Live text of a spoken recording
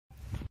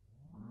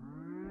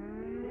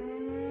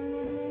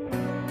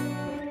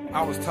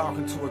I was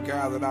talking to a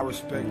guy that I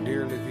respect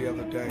dearly the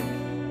other day,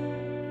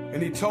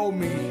 and he told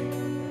me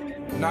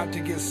not to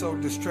get so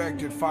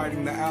distracted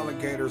fighting the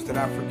alligators that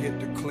I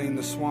forget to clean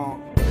the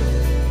swamp.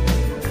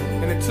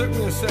 And it took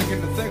me a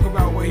second to think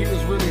about what he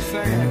was really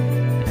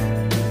saying.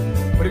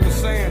 But he was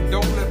saying,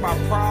 don't let my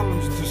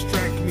problems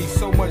distract me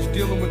so much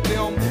dealing with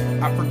them,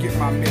 I forget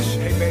my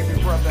mission. Hey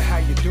baby brother, how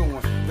you doing?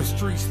 The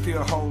street's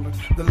still holding.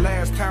 The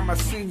last time I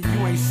seen you,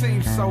 you ain't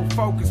seemed so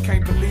focused.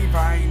 Can't believe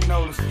I ain't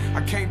noticed. I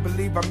can't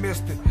believe I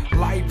missed it.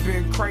 Life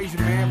been crazy,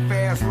 man.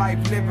 Fast life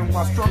living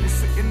while struggling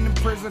sitting in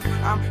prison.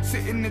 I'm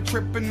sitting and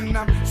tripping, and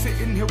I'm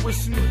sitting here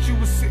wishing that you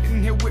was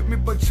sitting here with me,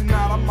 but you're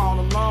not. I'm all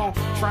alone,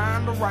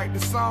 trying to write the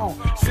song,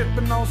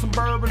 sipping on some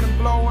bourbon and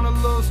blowing a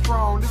little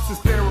strong. This is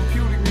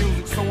therapeutic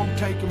music, so I'm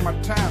taking my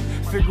time.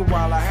 Figure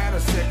while I had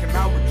a second,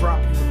 I would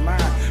drop you a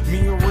line. Me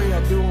and Ray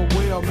are doing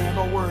well, man.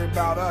 Don't worry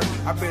about us.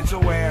 I bet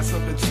your ass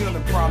up and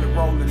chillin', probably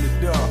rolling the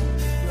dub.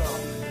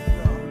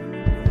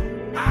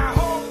 I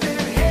hope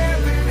that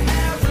heaven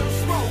has a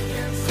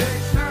smoking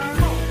section.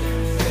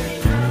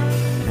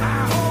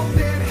 I hope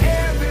that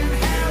heaven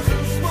has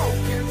a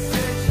smoking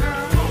section.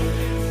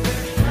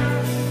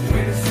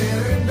 When it's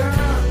said and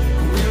done,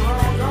 we're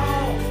all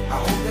gone. I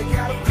hope they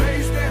got a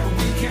place that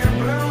we can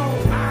blow.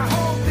 I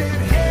hope that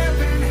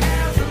heaven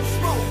has a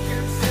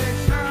smoking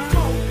section.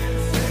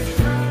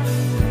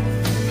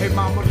 Hey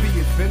mama B,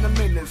 it's been a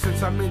minute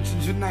since I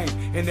mentioned your name,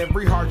 and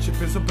every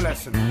hardship is a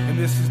blessing, and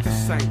this is the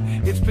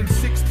same. It's been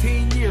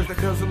 16 years,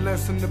 that doesn't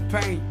lessen the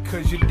pain,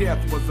 cause your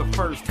death was a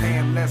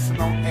first-hand lesson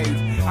on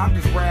AIDS. I'm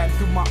just riding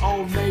through my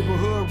old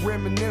neighborhood,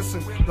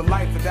 reminiscing the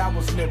life that I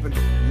was living.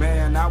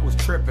 Man, I was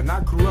tripping.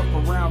 I grew up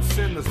around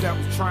sinners that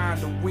was trying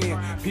to win.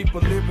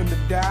 People living to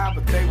die,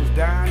 but they was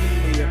dying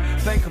to live.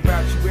 Think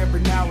about you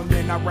every now and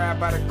then. I ride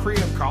by the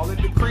crib, call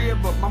it the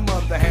crib, but my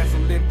mother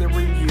hasn't lived there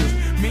in years.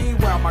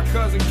 Meanwhile, my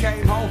cousin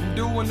came home from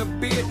doing a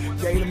bit,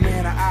 gave the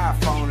man an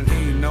iPhone, and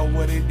he didn't know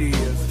what it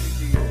is.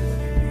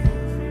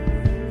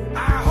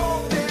 I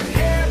hope that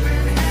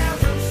heaven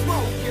has a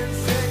smoking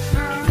section.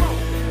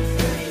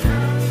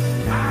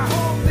 I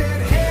hope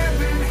that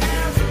heaven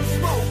has a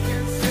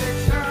smoking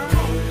section.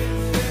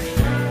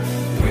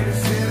 When it's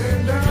said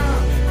and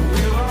done,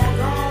 we're all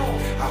gone.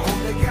 I hope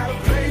they got a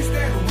place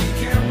that we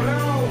can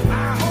blow.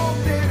 I hope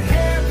that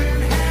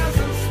heaven has a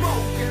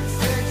smoking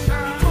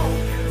section.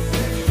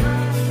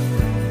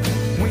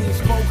 We ain't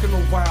spoken a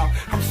while.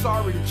 I'm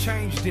sorry the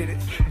change did it.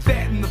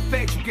 That and the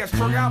fact you got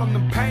strung out on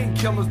them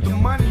painkillers. The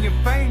money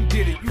and fame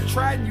did it. You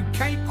tried and you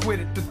can't quit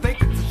it. To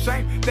think it's a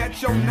shame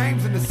that your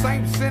name's in the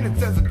same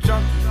sentence as a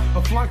junkie,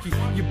 a flunky.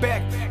 Your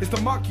back is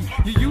the monkey.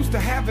 You used to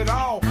have it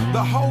all,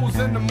 the hoes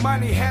and the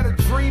money. Had a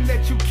dream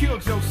that you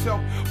killed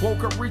yourself.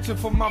 Woke up reaching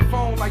for my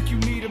phone like you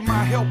needed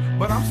my help.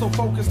 But I'm so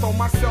focused on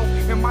myself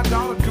and my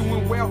daughter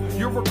doing well.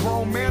 You're a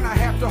grown man, I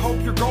have to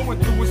hope you're going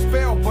through a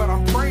spell. But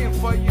I'm praying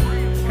for you,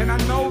 and I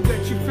know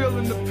that you're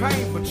feeling the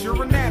pain. But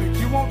you're an addict,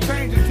 you won't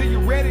change until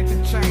you're ready to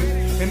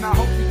change. And I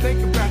hope you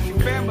think about your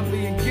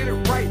family and get it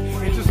right.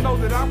 And just know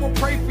that I will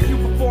pray for you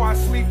before I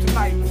sleep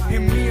tonight.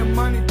 And me and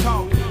money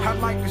talk, I'd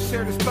like to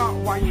share this thought.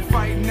 While you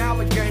fighting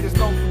alligators,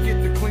 don't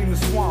forget to clean the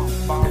swamp,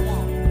 Bob.